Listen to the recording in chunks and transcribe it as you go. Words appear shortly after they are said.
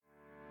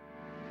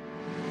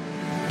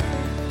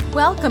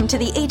Welcome to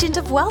the Agent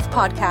of Wealth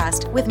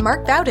podcast with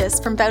Mark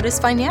Bautis from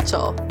Bautis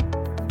Financial.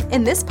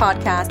 In this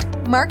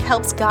podcast, Mark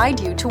helps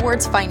guide you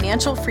towards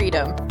financial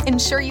freedom,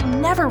 ensure you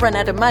never run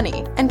out of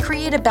money, and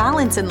create a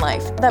balance in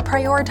life that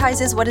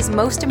prioritizes what is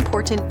most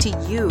important to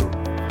you.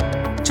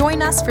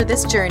 Join us for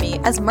this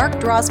journey as Mark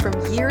draws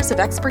from years of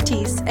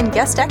expertise and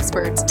guest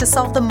experts to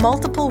solve the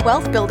multiple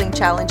wealth building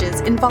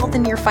challenges involved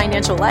in your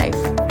financial life.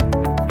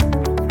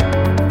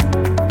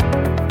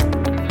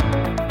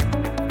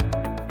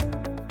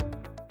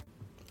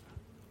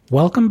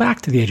 Welcome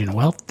back to the Agent of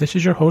Wealth. This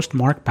is your host,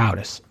 Mark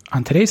Bautis.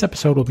 On today's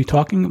episode, we'll be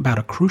talking about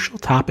a crucial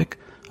topic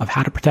of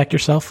how to protect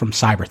yourself from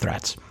cyber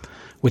threats.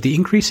 With the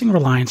increasing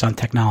reliance on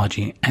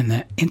technology and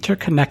the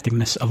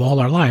interconnectedness of all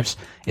our lives,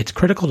 it's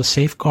critical to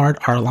safeguard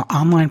our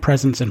online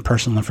presence and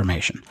personal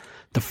information.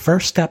 The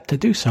first step to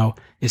do so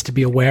is to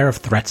be aware of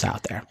threats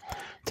out there.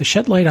 To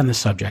shed light on this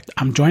subject,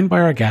 I'm joined by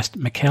our guest,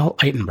 Mikhail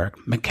Itenberg.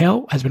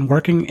 Mikhail has been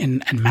working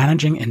in and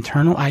managing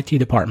internal IT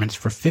departments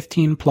for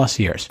 15 plus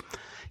years.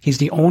 He's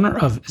the owner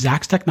of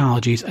Zax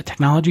Technologies, a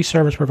technology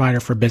service provider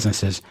for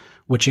businesses,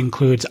 which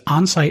includes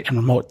on-site and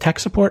remote tech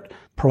support,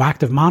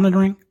 proactive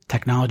monitoring,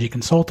 technology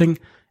consulting,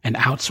 and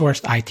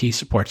outsourced IT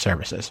support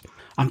services.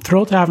 I'm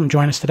thrilled to have him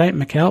join us today.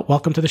 Mikhail,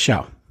 welcome to the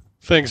show.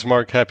 Thanks,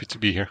 Mark. Happy to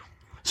be here.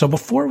 So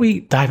before we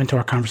dive into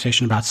our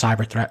conversation about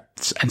cyber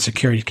threats and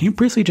security, can you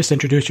briefly just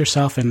introduce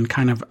yourself and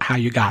kind of how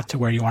you got to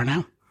where you are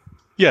now?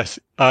 Yes,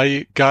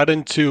 I got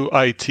into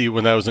IT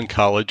when I was in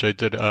college. I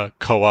did a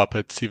co-op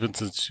at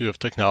Stevens Institute of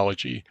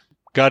Technology.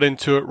 Got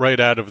into it right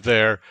out of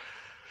there.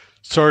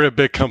 Started at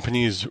big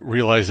companies,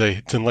 realized I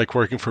didn't like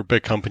working for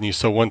big companies,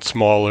 so went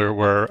smaller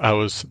where I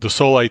was the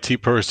sole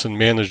IT person,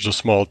 managed a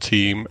small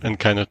team, and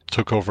kind of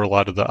took over a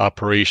lot of the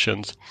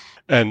operations.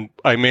 And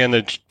I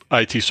managed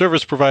IT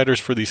service providers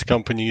for these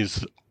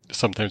companies.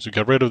 Sometimes we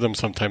got rid of them,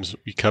 sometimes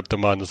we kept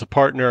them on as a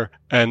partner.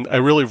 And I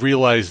really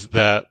realized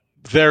that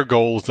their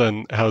goals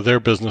and how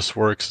their business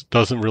works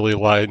doesn't really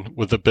align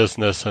with the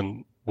business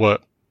and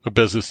what a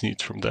business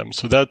needs from them.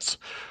 So that's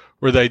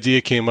where the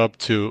idea came up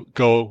to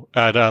go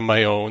out on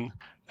my own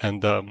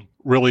and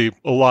really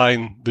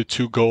align the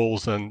two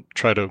goals and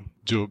try to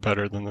do it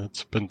better than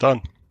it's been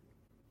done.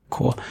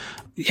 Cool.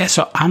 Yeah,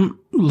 so I'm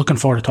looking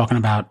forward to talking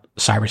about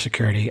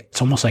cybersecurity. It's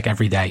almost like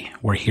every day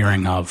we're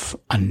hearing of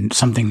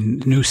something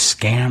new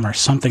scam or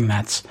something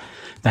that's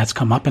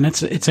come up, and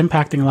it's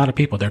impacting a lot of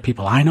people. There are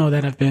people I know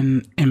that have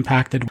been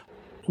impacted.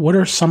 What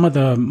are some of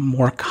the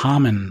more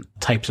common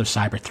types of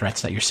cyber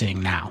threats that you're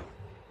seeing now?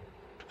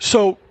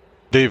 So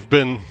they've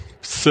been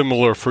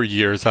similar for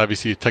years.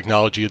 Obviously,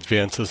 technology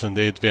advances and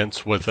they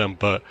advance with them,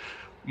 but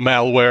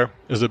malware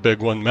is a big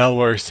one.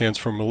 Malware stands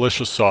for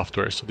malicious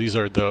software. So these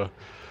are the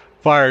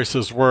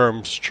viruses,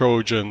 worms,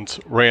 Trojans,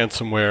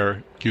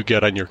 ransomware you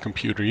get on your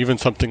computer, even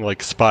something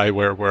like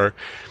spyware where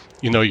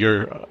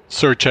your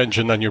search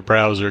engine on your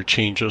browser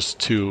changes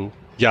to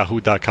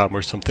yahoo.com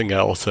or something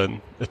else,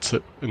 and it's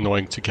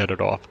annoying to get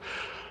it off.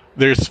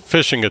 There's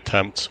phishing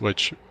attempts,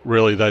 which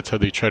really that's how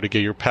they try to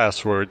get your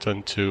passwords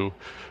and to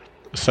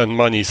send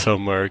money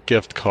somewhere,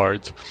 gift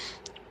cards.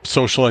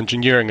 Social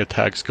engineering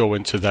attacks go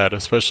into that,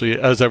 especially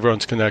as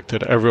everyone's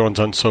connected, everyone's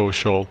on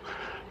social.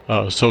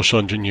 Social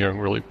engineering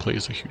really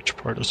plays a huge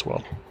part as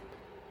well.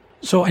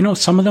 So I know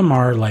some of them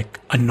are like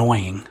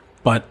annoying,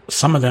 but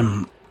some of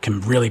them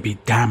can really be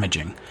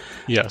damaging.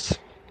 Yes.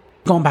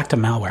 Going back to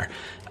malware,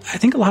 I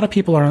think a lot of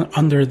people are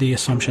under the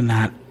assumption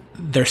that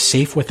they're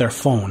safe with their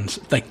phones.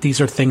 Like these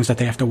are things that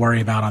they have to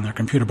worry about on their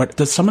computer. But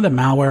does some of the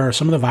malware or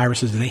some of the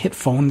viruses, do they hit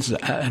phones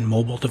and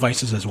mobile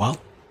devices as well?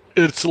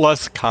 It's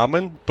less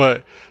common,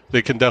 but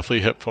they can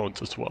definitely hit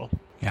phones as well.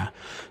 Yeah.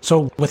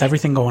 So with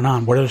everything going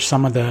on, what are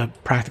some of the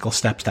practical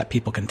steps that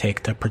people can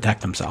take to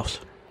protect themselves?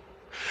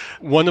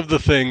 One of the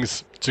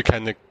things to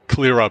kind of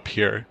clear up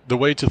here, the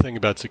way to think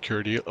about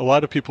security, a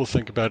lot of people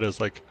think about it as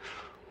like,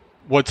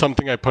 what's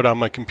something I put on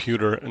my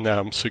computer and now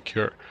I'm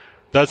secure.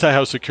 That's not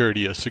how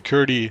security is.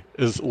 Security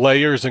is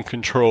layers and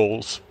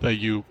controls that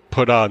you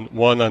put on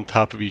one on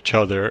top of each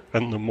other,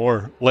 and the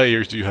more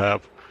layers you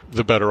have,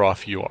 the better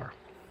off you are.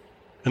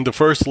 And the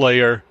first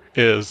layer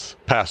is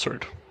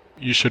password.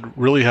 You should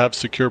really have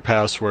secure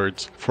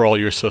passwords for all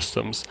your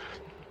systems.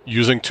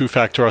 Using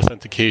two-factor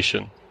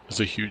authentication is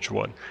a huge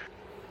one.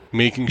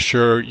 Making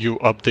sure you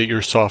update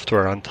your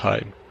software on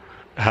time.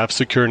 Have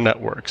secure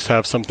networks.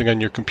 Have something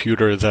on your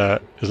computer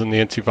that is an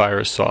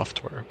antivirus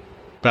software.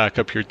 Back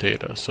up your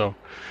data. So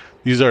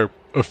these are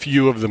a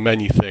few of the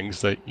many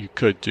things that you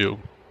could do.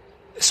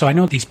 So I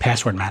know these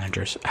password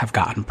managers have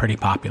gotten pretty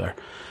popular.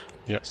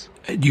 Yes.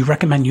 Do you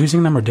recommend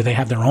using them, or do they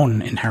have their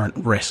own inherent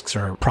risks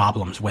or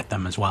problems with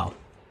them as well?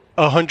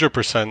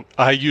 100%.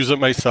 I use it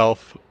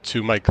myself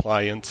to my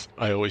clients.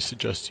 I always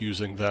suggest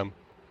using them.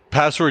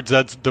 Passwords,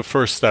 that's the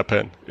first step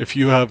in. If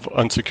you have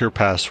unsecure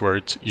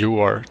passwords, you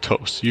are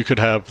toast. You could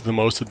have the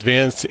most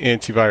advanced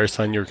antivirus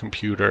on your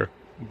computer,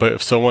 but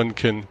if someone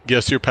can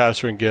guess your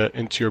password and get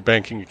into your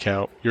banking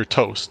account, you're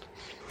toast.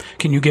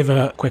 Can you give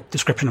a quick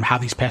description of how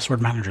these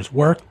password managers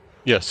work?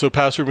 Yes, so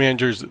password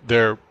managers,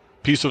 they're a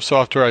piece of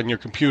software on your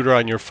computer,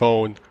 on your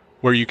phone,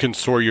 where you can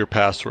store your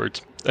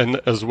passwords.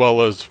 and as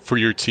well as for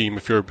your team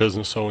if you're a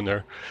business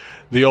owner.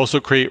 They also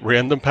create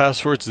random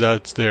passwords.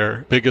 That's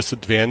their biggest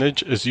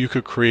advantage, is you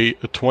could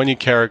create a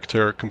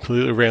 20-character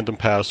completely random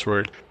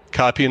password,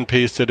 copy and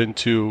paste it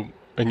into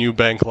a new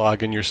bank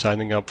login you're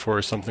signing up for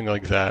or something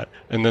like that,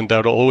 and then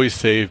that'll always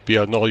save, be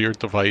on all your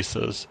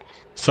devices.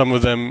 Some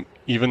of them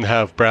even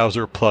have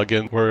browser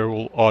plugin where it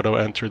will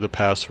auto-enter the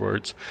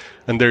passwords.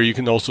 And there you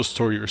can also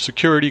store your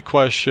security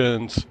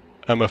questions,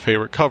 MFA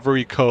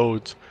recovery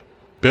codes.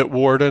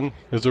 Bitwarden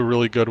is a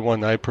really good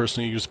one. I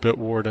personally use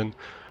Bitwarden.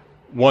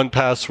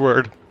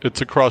 1Password,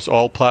 it's across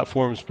all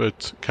platforms, but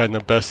it's kind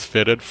of best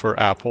fitted for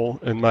Apple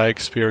in my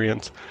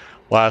experience.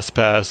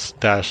 LastPass,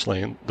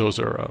 Dashlane, those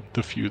are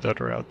the few that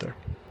are out there.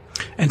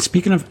 And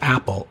speaking of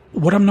Apple,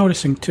 what I'm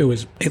noticing too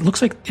is it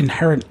looks like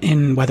inherent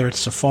in whether it's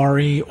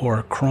Safari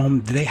or Chrome,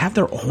 do they have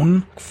their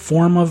own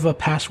form of a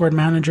password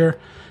manager?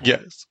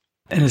 Yes.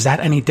 And is that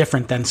any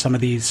different than some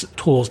of these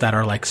tools that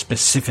are like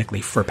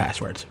specifically for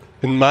passwords?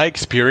 In my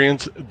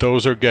experience,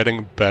 those are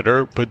getting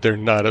better, but they're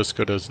not as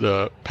good as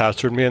the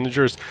password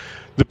managers.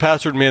 The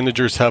password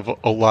managers have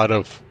a lot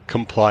of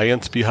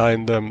compliance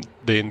behind them.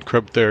 They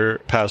encrypt their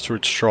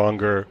passwords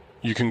stronger.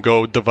 You can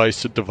go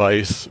device to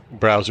device,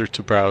 browser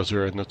to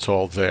browser, and it's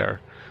all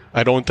there.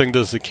 I don't think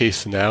this is the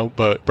case now,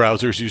 but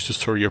browsers used to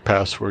store your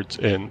passwords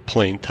in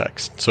plain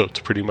text. So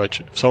it's pretty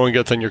much, if someone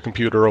gets on your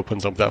computer,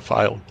 opens up that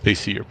file, they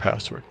see your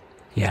password.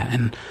 Yeah,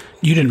 and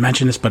you didn't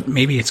mention this, but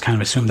maybe it's kind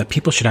of assumed that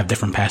people should have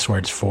different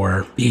passwords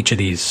for each of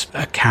these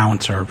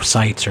accounts or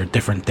sites or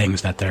different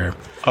things that they're...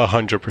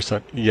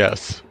 100%,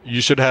 yes.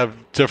 You should have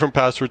different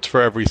passwords for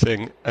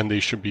everything, and they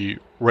should be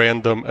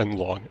random and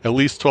long. At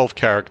least 12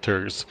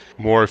 characters.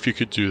 More if you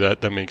could do that,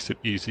 that makes it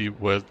easy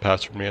with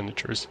password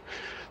managers.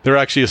 They're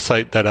actually a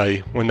site that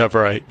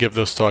whenever I give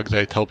this talk, that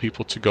I tell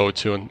people to go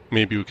to, and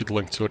maybe we could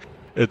link to it.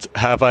 It's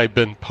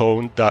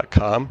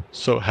haveibeenpwned.com.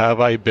 So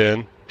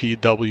haveibeen,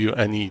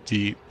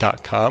 pwned.com.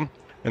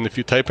 And if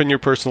you type in your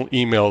personal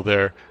email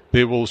there,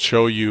 they will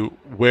show you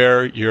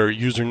where your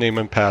username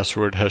and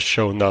password has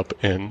shown up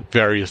in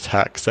various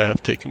hacks that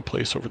have taken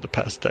place over the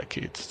past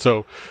decades.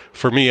 So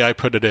for me, I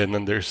put it in,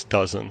 and there's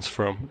dozens,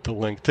 from the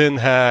LinkedIn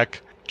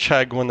hack,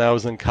 Chegg when I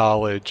was in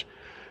college.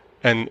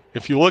 And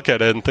if you look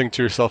at it and think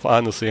to yourself,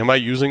 honestly, am I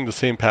using the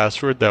same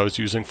password that I was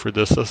using for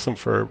this system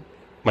for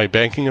my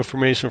banking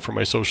information, for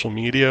my social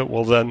media?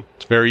 Well, then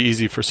it's very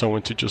easy for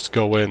someone to just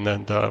go in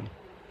and...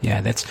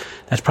 Yeah, that's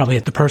probably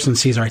it. The person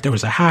sees, all right, there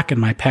was a hack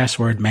and my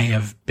password may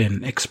have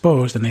been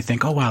exposed, and they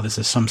think, oh, wow, this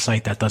is some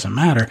site that doesn't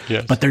matter.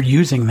 Yes. But they're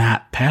using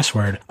that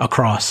password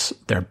across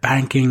their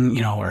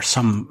banking, or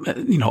some,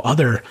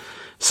 other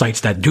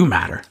sites that do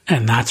matter.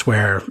 And that's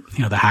where,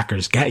 the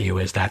hackers get you,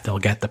 is that they'll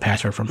get the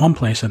password from one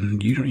place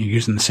and you're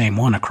using the same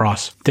one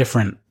across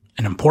different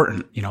and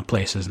important,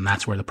 places. And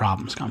that's where the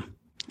problems come.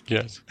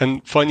 Yes.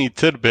 And funny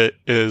tidbit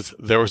is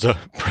there was a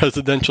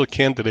presidential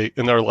candidate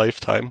in our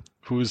lifetime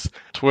whose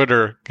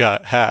Twitter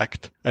got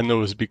hacked, and it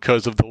was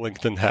because of the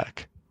LinkedIn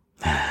hack.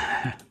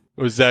 It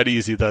was that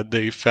easy that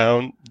they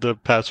found the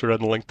password on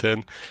LinkedIn,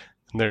 and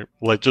they're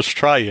like, just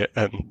try it,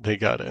 and they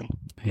got in.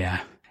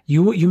 Yeah.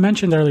 You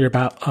mentioned earlier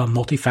about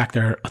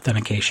multi-factor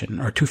authentication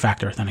or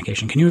two-factor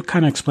authentication. Can you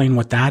kind of explain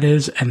what that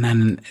is, and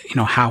then,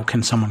 how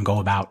can someone go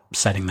about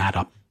setting that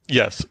up?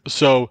 Yes.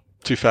 So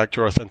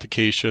two-factor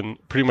authentication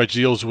pretty much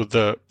deals with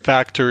the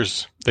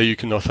factors that you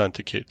can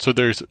authenticate. So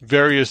there's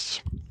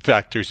various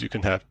factors you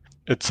can have.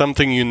 It's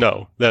something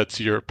that's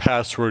your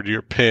password,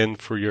 your PIN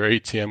for your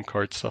ATM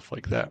card, stuff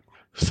like that.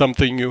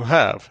 Something you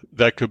have,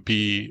 that could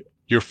be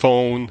your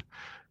phone.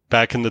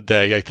 Back in the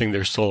day, I think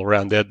they're still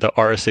around. They had the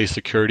RSA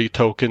security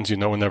tokens,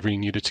 whenever you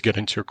needed to get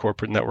into your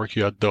corporate network,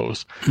 you had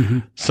those. Mm-hmm.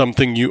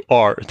 Something you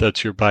are,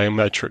 that's your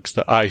biometrics,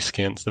 the eye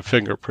scans, the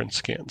fingerprint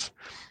scans.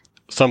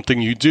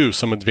 Something you do,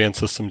 some advanced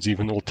systems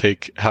even will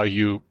take how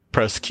you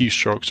press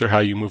keystrokes or how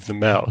you move the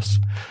mouse.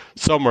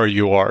 Somewhere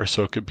you are,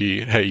 so it could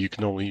be, hey, you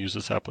can only use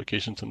this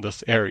applications in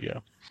this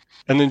area.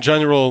 And in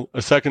general,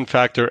 a second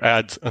factor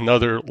adds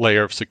another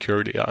layer of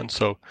security on.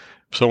 So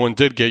if someone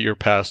did get your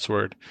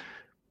password,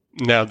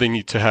 now they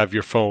need to have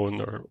your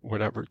phone or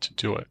whatever to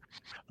do it.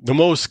 The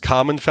most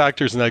common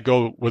factors, and I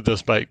go with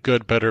this by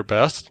good, better,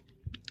 best.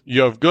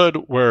 You have good,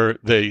 where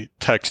they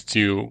text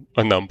you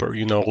a number.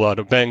 A lot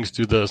of banks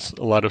do this.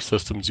 A lot of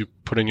systems, you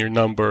put in your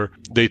number,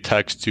 they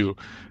text you.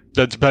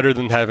 That's better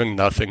than having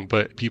nothing,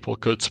 but people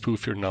could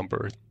spoof your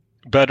number.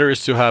 Better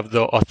is to have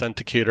the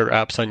authenticator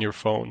apps on your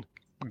phone.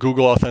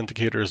 Google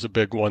Authenticator is a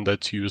big one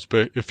that's used,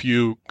 but if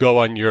you go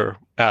on your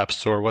app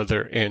store,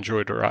 whether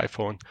Android or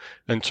iPhone,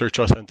 and search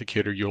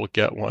Authenticator, you'll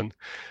get one.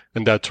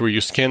 And that's where you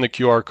scan the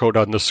QR code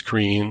on the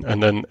screen,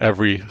 and then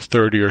every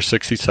 30 or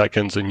 60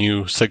 seconds, a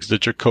new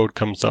 6-digit code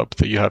comes up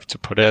that you have to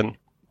put in.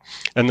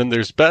 And then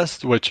there's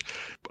Best, which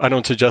I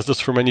don't suggest this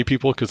for many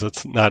people because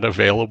it's not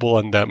available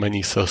on that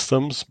many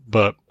systems.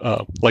 But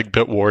like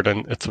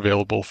Bitwarden, it's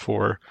available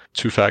for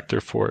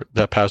two-factor for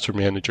that password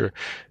manager.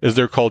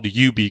 They're called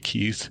UB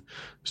keys.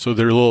 So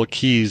they're little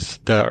keys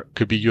that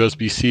could be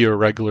USB-C or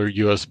regular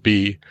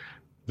USB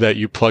that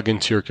you plug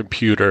into your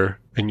computer,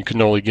 and you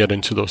can only get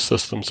into those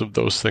systems if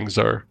those things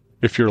are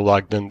if you're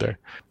logged in there.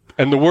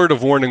 And the word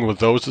of warning with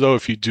those, though,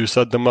 if you do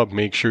set them up,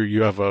 make sure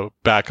you have a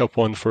backup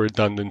one for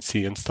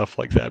redundancy and stuff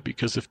like that.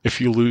 Because if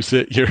you lose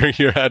it,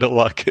 you're out of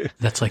luck.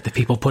 That's like the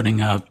people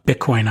putting a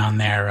Bitcoin on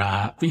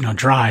their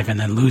drive and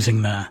then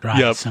losing the drive.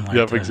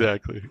 Yep,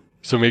 exactly.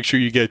 So make sure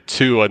you get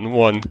two, and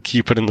one,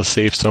 keep it in the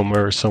safe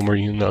somewhere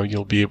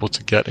you'll be able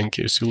to get in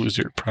case you lose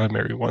your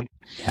primary one.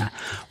 Yeah.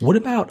 What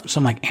about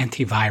some like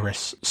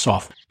antivirus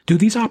software? Do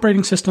these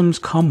operating systems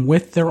come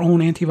with their own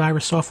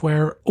antivirus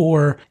software,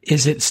 or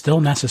is it still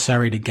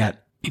necessary to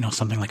get,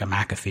 something like a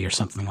McAfee or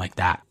something like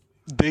that?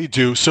 They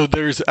do. So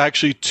there's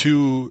actually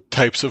two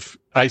types of,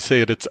 I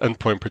say it's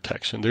endpoint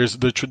protection. There's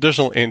the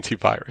traditional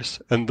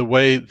antivirus. And the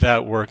way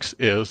that works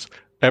is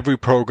every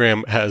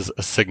program has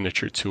a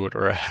signature to it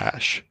or a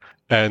hash.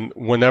 And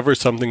whenever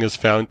something is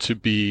found to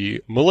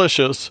be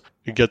malicious,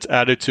 it gets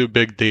added to a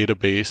big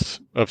database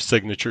of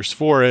signatures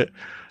for it.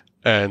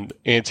 And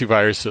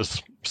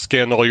antiviruses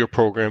scan all your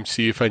programs,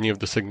 see if any of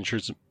the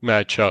signatures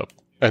match up,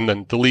 and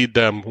then delete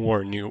them,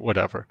 warn you,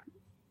 whatever.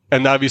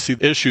 And obviously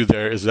the issue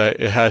there is that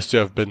it has to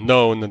have been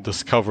known and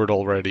discovered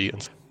already.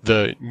 And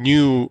the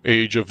new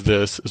age of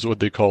this is what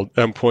they call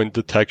endpoint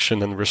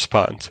detection and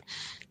response.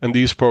 And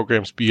these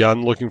programs,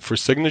 beyond looking for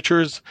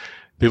signatures,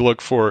 they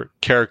look for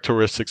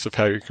characteristics of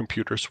how your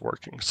computer's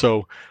working.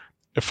 So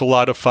if a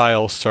lot of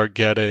files start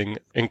getting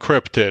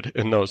encrypted,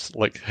 it knows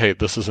like, hey,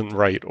 this isn't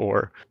right,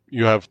 or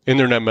you have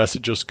internet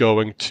messages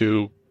going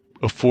to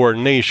a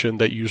foreign nation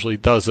that usually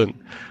doesn't,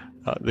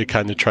 they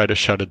kind of try to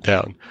shut it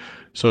down.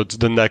 So it's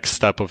the next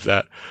step of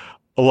that.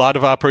 A lot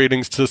of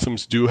operating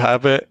systems do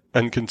have it,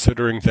 and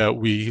considering that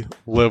we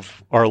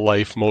live our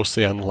life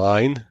mostly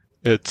online,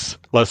 it's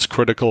less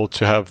critical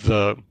to have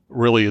the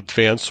really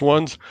advanced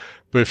ones.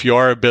 But if you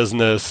are a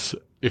business,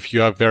 if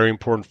you have very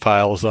important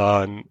files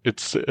on,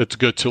 it's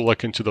good to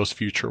look into those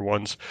future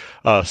ones.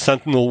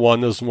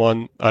 Sentinel-1 is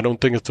one. I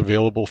don't think it's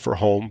available for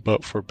home,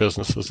 but for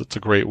businesses, it's a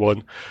great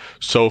one.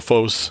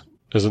 Sophos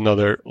is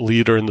another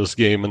leader in this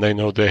game, and I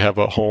know they have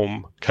a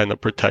home kind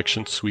of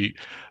protection suite.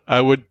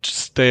 I would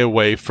stay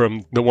away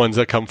from the ones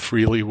that come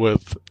freely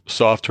with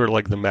software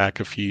like the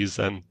McAfees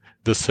and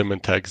the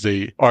Symantec's.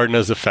 They aren't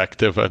as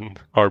effective and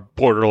are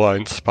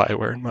borderline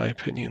spyware, in my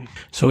opinion.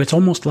 So it's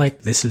almost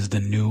like this is the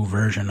new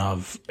version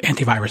of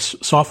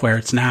antivirus software.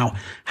 It's now,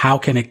 how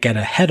can it get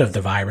ahead of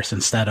the virus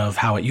instead of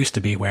how it used to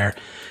be where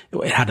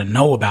it had to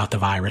know about the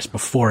virus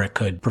before it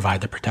could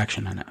provide the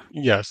protection in it?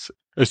 Yes.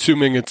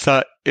 Assuming it's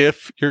not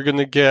if you're going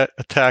to get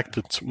attacked,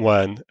 it's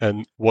when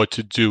and what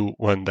to do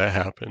when that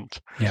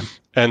happens. Yeah.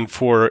 And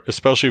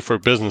especially for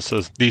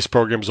businesses, these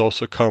programs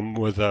also come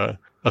with a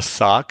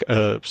SOC,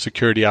 a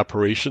Security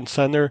Operations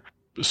Center.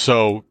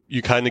 So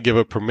you kind of give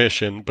a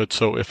permission, but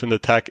so if an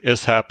attack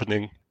is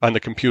happening on the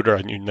computer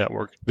on your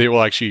network, they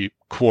will actually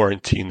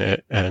quarantine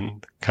it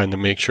and kind of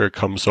make sure it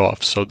comes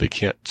off so they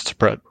can't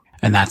spread.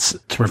 And that's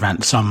to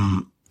prevent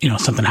something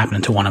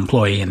happening to one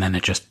employee and then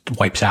it just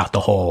wipes out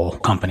the whole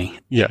company.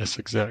 Yes,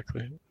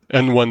 exactly.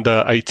 And when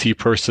the IT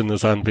person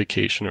is on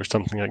vacation or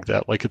something like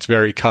that, like it's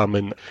very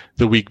common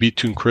the week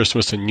between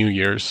Christmas and New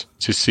Year's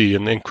to see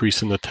an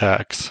increase in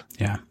attacks.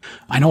 Yeah.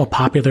 I know a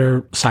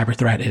popular cyber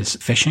threat is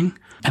phishing.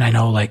 And I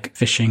know like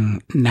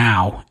phishing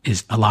now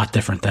is a lot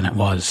different than it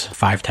was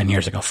 5-10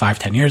 years ago.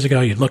 5-10 years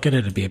ago, you'd look at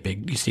it, it'd be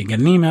you get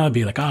an email, it'd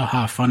be like,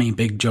 oh, funny,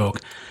 big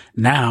joke.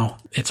 Now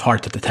it's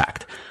hard to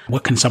detect.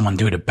 What can someone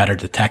do to better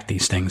detect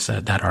these things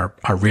that are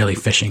really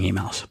phishing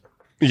emails?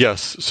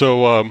 Yes.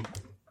 So,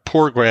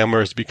 poor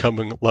grammar is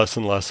becoming less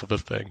and less of a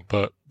thing,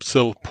 but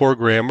still poor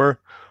grammar,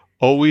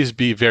 always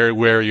be very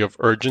wary of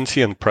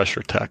urgency and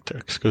pressure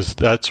tactics because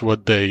that's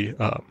what they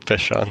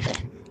fish on,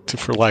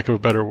 for lack of a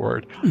better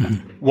word.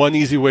 Mm-hmm. One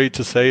easy way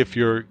to say if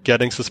you're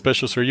getting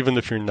suspicious or even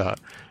if you're not,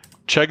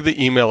 check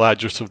the email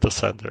address of the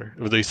sender.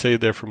 If they say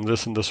they're from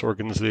this and this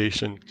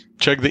organization,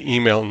 check the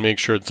email and make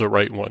sure it's the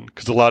right one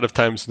because a lot of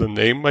times the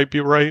name might be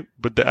right,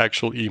 but the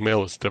actual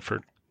email is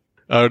different.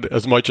 I would,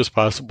 as much as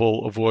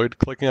possible, avoid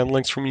clicking on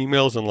links from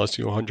emails unless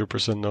you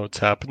 100% know it's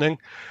happening.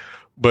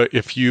 But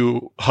if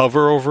you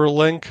hover over a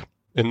link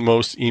in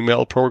most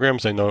email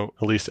programs, I know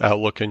at least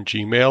Outlook and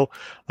Gmail,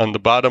 on the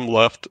bottom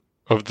left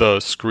of the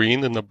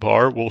screen in the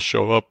bar will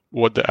show up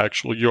what the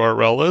actual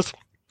URL is.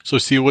 So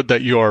see what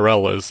that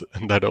URL is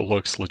and that it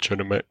looks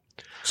legitimate.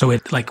 So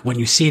it, like when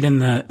you see it in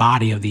the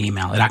body of the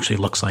email, it actually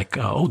looks like,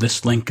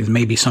 this link is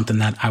maybe something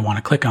that I want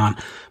to click on.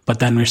 But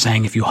then we're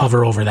saying if you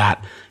hover over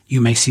that, you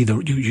may see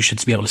you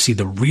should be able to see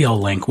the real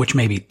link, which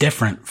may be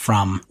different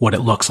from what it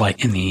looks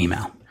like in the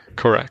email.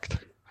 Correct.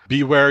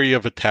 Be wary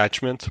of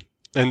attachment.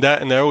 And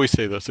I always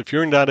say this, if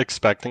you're not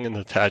expecting an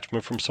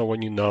attachment from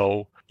someone you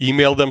know,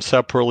 email them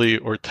separately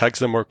or text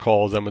them or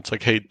call them. It's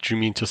like, hey, do you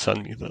mean to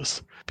send me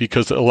this?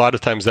 Because a lot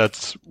of times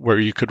that's where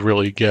you could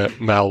really get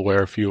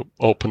malware if you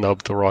open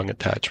up the wrong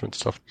attachment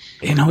stuff.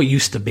 It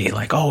used to be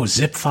like,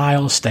 zip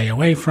files, stay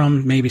away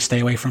from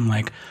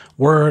like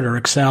Word or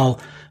Excel,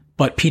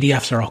 but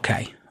PDFs are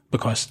okay.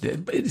 Because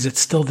is it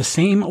still the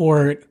same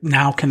or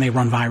now can they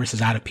run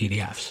viruses out of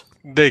PDFs?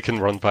 They can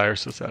run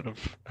viruses out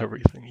of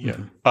everything. Yeah.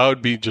 Mm-hmm. I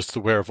would be just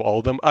aware of all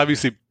of them.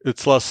 Obviously,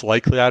 it's less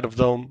likely out of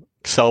them.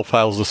 Excel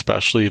files,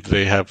 especially if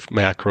they have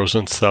macros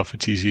and stuff,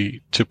 it's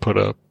easy to put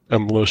a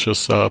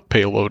malicious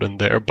payload in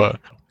there. But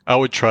I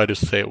would try to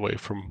stay away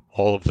from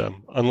all of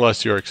them,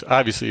 unless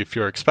obviously, if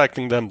you're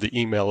expecting them, the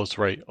email is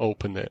right,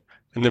 open it.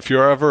 And if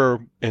you're ever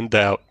in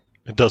doubt,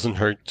 it doesn't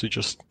hurt to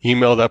just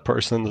email that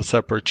person in the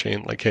separate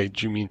chain, like, hey,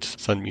 do you mean to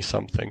send me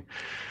something?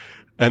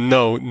 And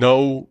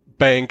no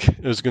bank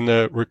is going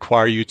to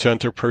require you to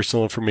enter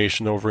personal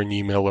information over an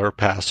email or a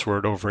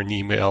password over an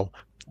email.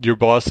 Your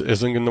boss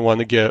isn't going to want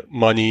to get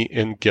money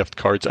in gift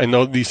cards. I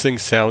know these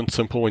things sound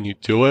simple when you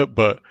do it,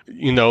 but,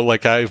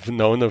 like I've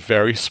known of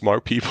very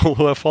smart people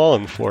who have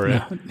fallen for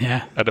it.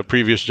 Yeah. At a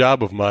previous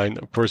job of mine,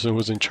 a person who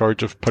was in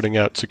charge of putting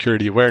out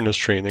security awareness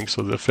training,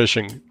 so the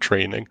phishing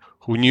training,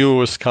 who knew it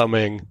was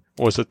coming,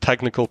 was a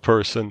technical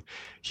person.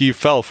 He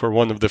fell for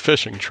one of the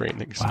phishing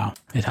trainings. Wow.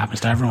 It happens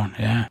to everyone.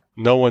 Yeah.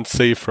 No one's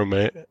safe from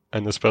it.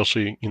 And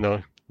especially,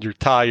 you're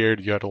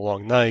tired, you had a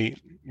long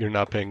night, you're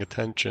not paying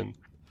attention.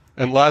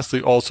 And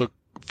lastly, also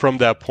from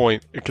that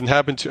point, it can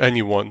happen to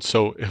anyone.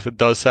 So if it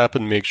does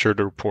happen, make sure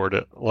to report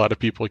it. A lot of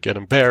people get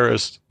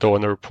embarrassed, don't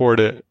want to report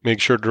it. Make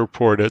sure to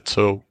report it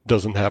so it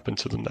doesn't happen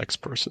to the next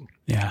person.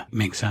 Yeah,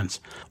 makes sense.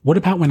 What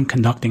about when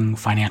conducting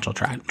financial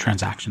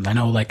transactions? I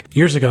know like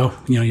years ago,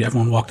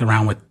 everyone walked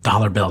around with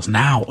dollar bills.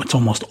 Now it's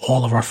almost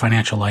all of our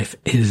financial life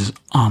is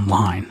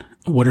online.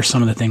 What are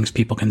some of the things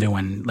people can do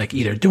when like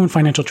either doing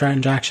financial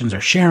transactions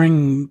or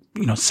sharing,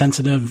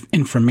 sensitive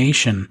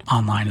information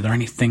online? Are there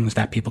any things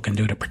that people can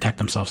do to protect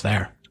themselves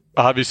there?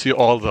 Obviously,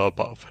 all of the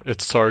above.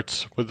 It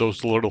starts with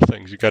those little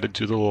things. You got to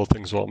do the little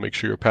things well. Make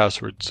sure your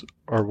passwords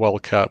are well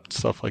kept,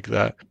 stuff like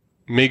that.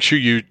 Make sure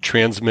you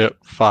transmit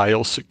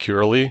files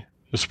securely,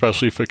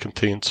 especially if it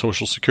contains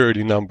social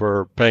security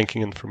number,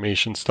 banking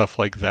information, stuff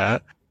like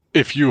that.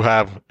 If you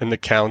have an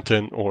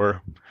accountant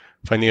or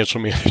financial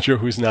manager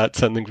who's not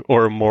sending,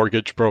 or a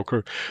mortgage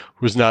broker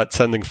who's not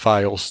sending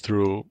files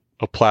through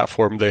a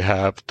platform they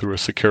have through a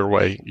secure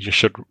way, you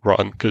should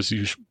run, because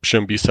you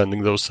shouldn't be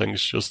sending those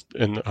things just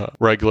in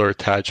regular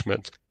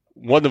attachments.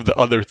 One of the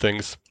other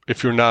things,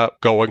 if you're not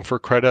going for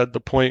credit at the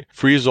point,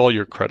 freeze all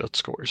your credit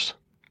scores.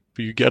 If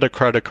you get a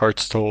credit card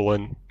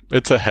stolen,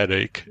 it's a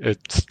headache.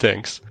 It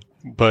stinks.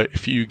 But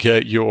if you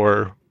get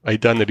your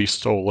identity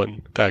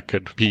stolen, that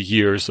could be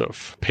years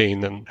of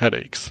pain and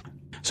headaches.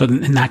 So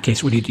in that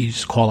case, would you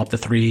just call up the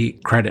 3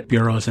 credit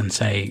bureaus and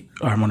say,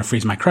 I'm going to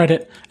freeze my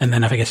credit? And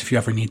then if you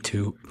ever need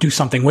to do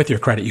something with your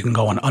credit, you can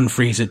go and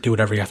unfreeze it, do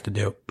whatever you have to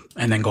do,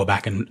 and then go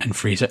back and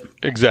freeze it.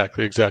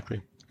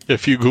 Exactly.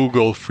 If you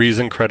Google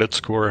freezing credit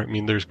score,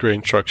 there's great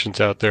instructions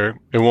out there.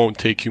 It won't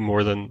take you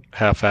more than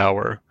half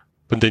hour.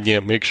 But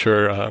then, make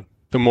sure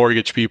the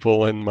mortgage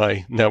people in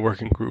my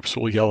networking groups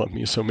will yell at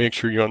me. So make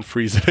sure you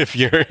unfreeze it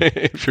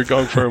if you're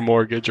going for a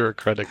mortgage or a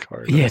credit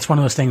card. Yeah, it's one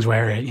of those things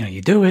where,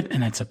 you do it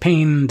and it's a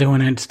pain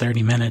doing it. It's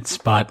 30 minutes.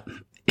 But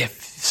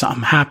if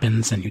something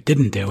happens and you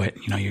didn't do it,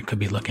 you could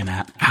be looking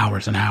at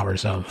hours and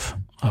hours of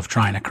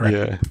trying to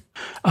correct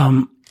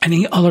it.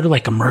 Any other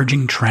like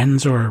emerging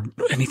trends or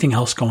anything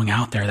else going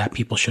out there that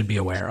people should be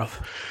aware of?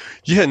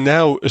 Yeah,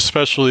 now,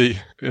 especially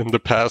in the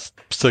past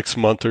 6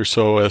 months or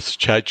so, as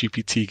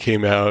ChatGPT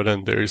came out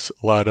and there's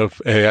a lot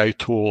of AI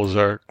tools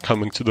are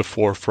coming to the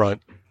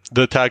forefront,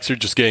 the attacks are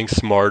just getting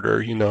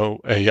smarter.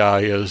 AI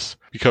is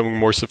becoming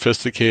more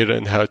sophisticated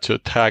in how to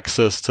attack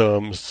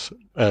systems,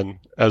 and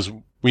as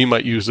we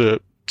might use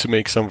it to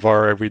make some of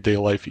our everyday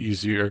life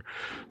easier,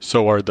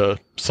 so are the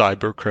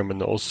cyber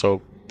criminals.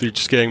 So they're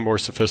just getting more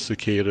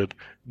sophisticated.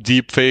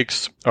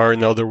 Deepfakes are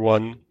another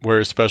one where,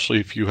 especially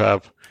if you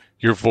have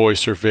your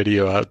voice or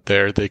video out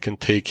there, they can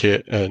take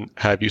it and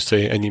have you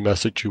say any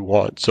message you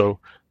want. So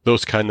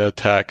those kind of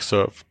attacks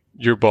of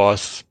your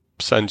boss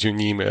sends you an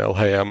email,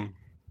 hey, I'm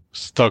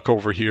stuck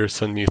over here,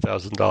 send me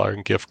 $1,000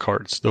 in gift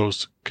cards.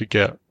 Those could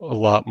get a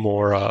lot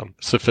more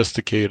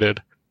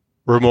sophisticated.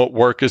 Remote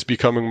work is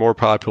becoming more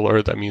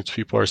popular. That means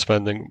people are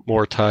spending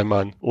more time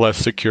on less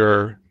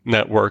secure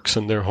networks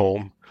in their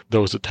home.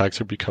 Those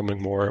attacks are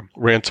becoming more.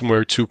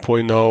 Ransomware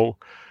 2.0,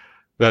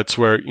 that's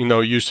where,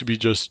 it used to be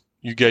just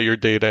you get your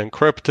data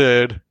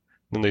encrypted,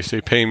 and they say,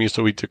 pay me,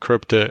 so we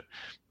decrypt it.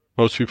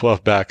 Most people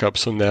have backups,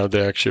 so now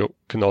they actually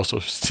can also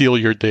steal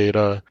your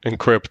data,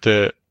 encrypt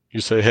it.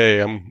 You say, hey,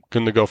 I'm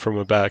going to go from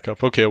a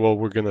backup. Okay, well,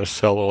 we're going to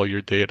sell all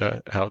your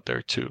data out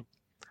there too.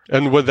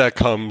 And with that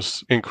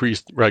comes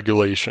increased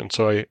regulation.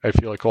 So I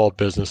feel like all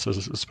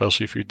businesses,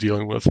 especially if you're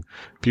dealing with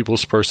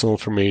people's personal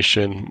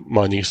information,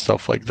 money,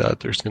 stuff like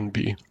that, there's going to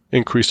be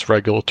increased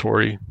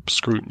regulatory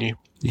scrutiny.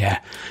 Yeah.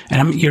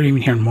 And you're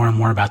even hearing more and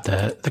more about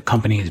the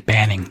companies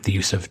banning the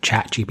use of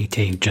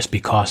ChatGPT just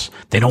because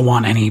they don't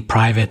want any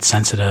private,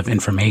 sensitive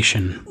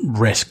information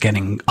risk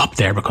getting up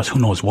there, because who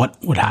knows what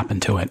would happen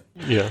to it.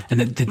 Yeah.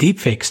 And the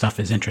deepfake stuff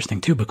is interesting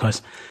too,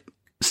 because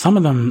some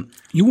of them,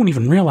 you won't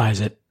even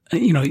realize it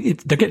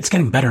it's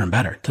getting better and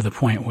better to the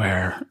point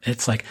where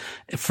it's like,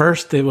 at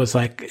first it was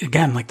like,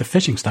 again, like the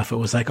phishing stuff, it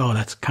was like, oh,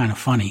 that's kind of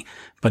funny.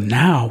 But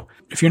now,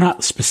 if you're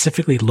not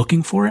specifically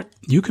looking for it,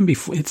 you can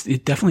it's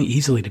definitely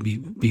easily to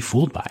be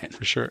fooled by it.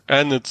 For sure.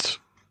 And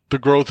the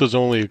growth is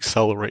only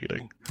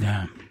accelerating.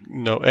 Yeah.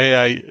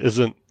 AI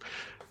isn't,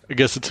 I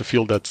guess it's a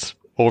field that's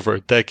over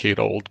a decade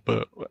old,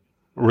 but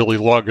really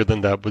longer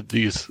than that. But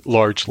these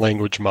large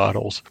language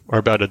models are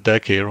about a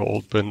decade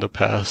old, but in the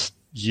past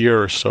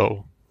year or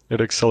so, it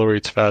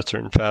accelerates faster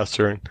and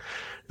faster. And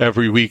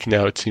every week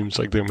now, it seems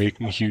like they're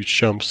making huge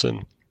jumps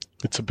in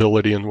its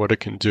ability and what it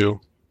can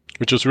do,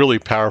 which is really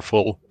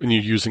powerful when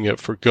you're using it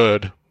for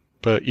good,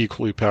 but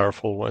equally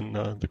powerful when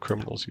the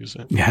criminals use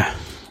it. Yeah.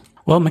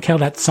 Well, Mikhail,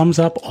 that sums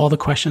up all the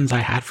questions I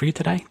had for you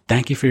today.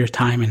 Thank you for your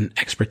time and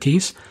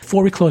expertise.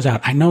 Before we close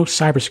out, I know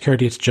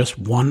cybersecurity is just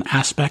one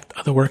aspect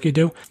of the work you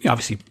do.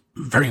 Obviously,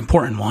 very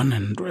important one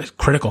and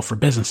critical for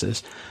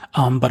businesses.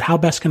 But how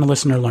best can a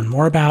listener learn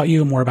more about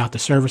you, more about the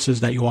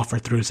services that you offer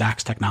through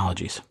Zaks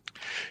Technologies?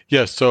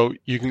 Yes, so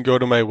you can go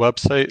to my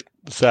website,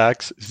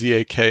 Zaks,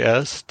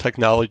 Z-A-K-S,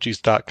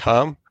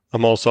 technologies.com.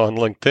 I'm also on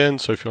LinkedIn,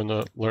 so if you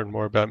want to learn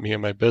more about me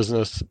and my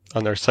business,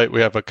 on our site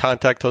we have a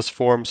contact us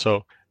form.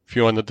 So if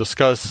you want to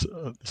discuss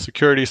the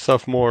security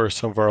stuff more or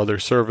some of our other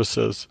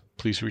services,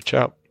 please reach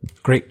out.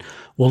 Great.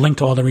 We'll link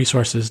to all the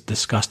resources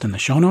discussed in the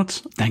show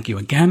notes. Thank you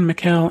again,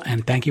 Mikhail,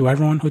 and thank you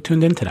everyone who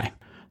tuned in today.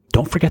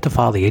 Don't forget to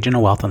follow the Agent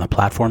of Wealth on the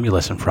platform you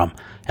listen from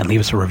and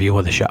leave us a review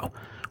of the show.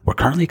 We're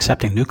currently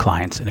accepting new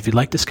clients, and if you'd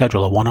like to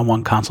schedule a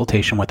one-on-one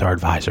consultation with our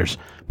advisors,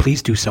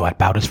 please do so at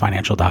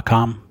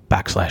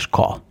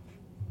bautisfinancial.com/call.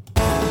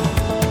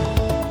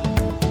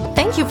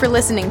 Thank you for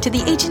listening to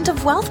the Agent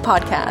of Wealth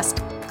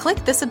podcast.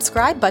 Click the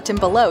subscribe button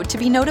below to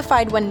be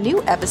notified when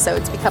new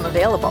episodes become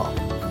available.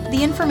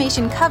 The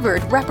information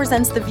covered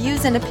represents the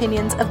views and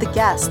opinions of the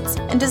guests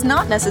and does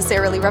not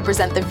necessarily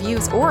represent the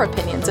views or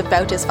opinions of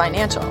Bautis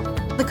Financial.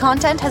 The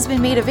content has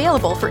been made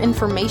available for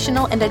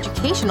informational and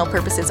educational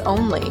purposes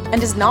only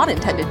and is not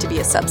intended to be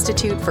a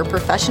substitute for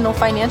professional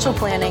financial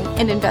planning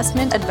and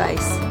investment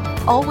advice.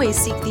 Always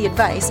seek the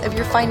advice of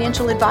your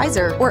financial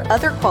advisor or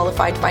other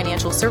qualified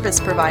financial service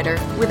provider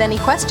with any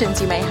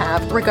questions you may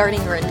have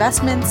regarding your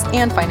investments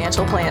and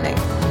financial planning.